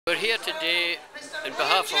We're here today on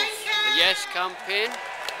behalf of the Yes campaign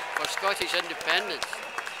for Scottish independence,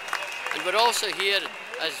 and we're also here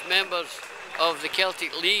as members of the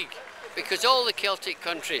Celtic League because all the Celtic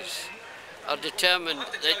countries are determined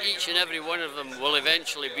that each and every one of them will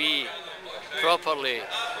eventually be properly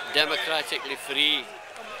democratically free.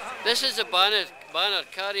 This is a banner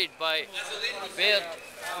carried by Baird,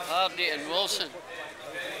 Hardy and Wilson,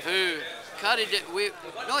 who carried it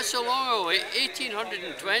not so long ago,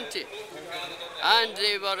 1820, and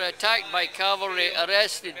they were attacked by cavalry,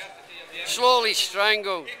 arrested, slowly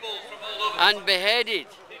strangled and beheaded.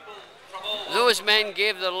 Those men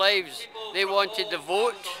gave their lives. They wanted the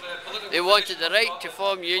vote, they wanted the right to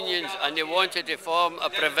form unions, and they wanted to form a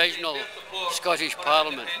provisional Scottish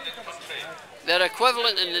Parliament. Their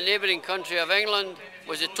equivalent in the neighbouring country of England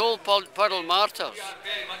was the Toll Puddle Martyrs.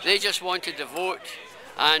 They just wanted the vote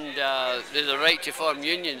and the right to form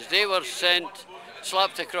unions. They were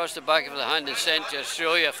slapped across the back of the hand and sent to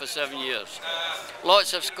Australia for 7 years.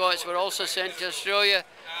 Lots of Scots were also sent to Australia,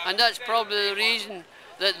 and that's probably the reason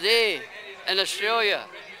that they, in Australia,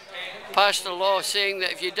 passed a law saying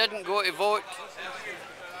that if you didn't go to vote,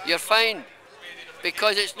 you're fined.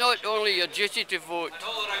 Because it's not only your duty to vote,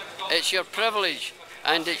 it's your privilege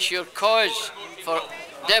and it's your cause for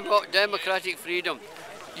democratic freedom.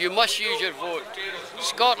 You must use your vote.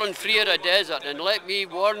 Scotland freer a desert, and let me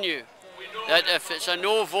warn you that if it's a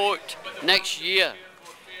no vote next year,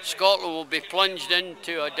 Scotland will be plunged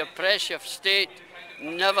into a depressive state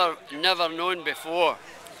never known before.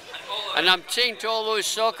 And I'm saying to all those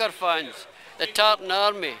soccer fans, the Tartan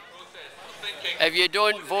Army, if you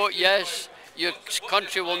don't vote yes, your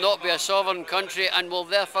country will not be a sovereign country and will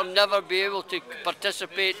therefore never be able to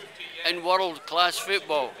participate in world-class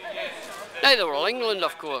football. Neither will England,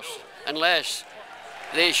 of course, unless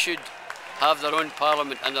they should have their own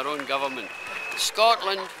parliament and their own government.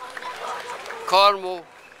 Scotland, Cornwall,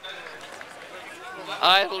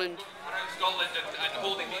 Ireland,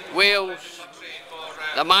 Wales,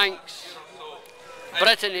 the Manx,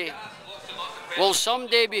 Brittany will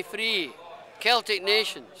someday be free Celtic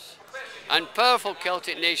nations, and powerful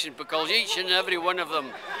Celtic nations, because each and every one of them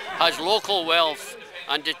has local wealth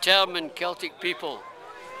and determined Celtic people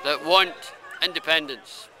that want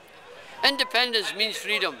independence. Independence means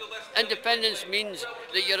freedom. Independence means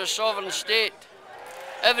that you're a sovereign state.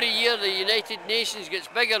 Every year the United Nations gets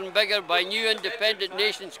bigger and bigger by new independent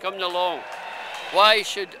nations coming along. Why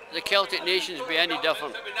should the Celtic nations be any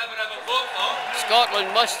different?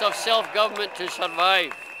 Scotland must have self-government to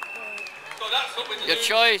survive. Your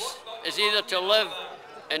choice is either to live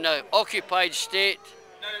in an occupied state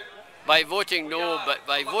by voting no, but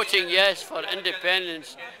by voting yes for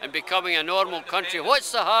independence and becoming a normal country.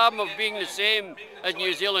 What's the harm of being the same as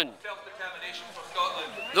New Zealand?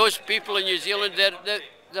 Those people in New Zealand,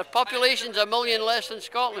 their population's 1 million less than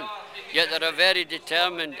Scotland, yet they're a very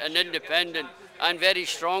determined and independent and very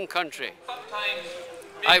strong country.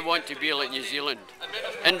 I want to be like New Zealand,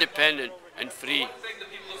 independent and free.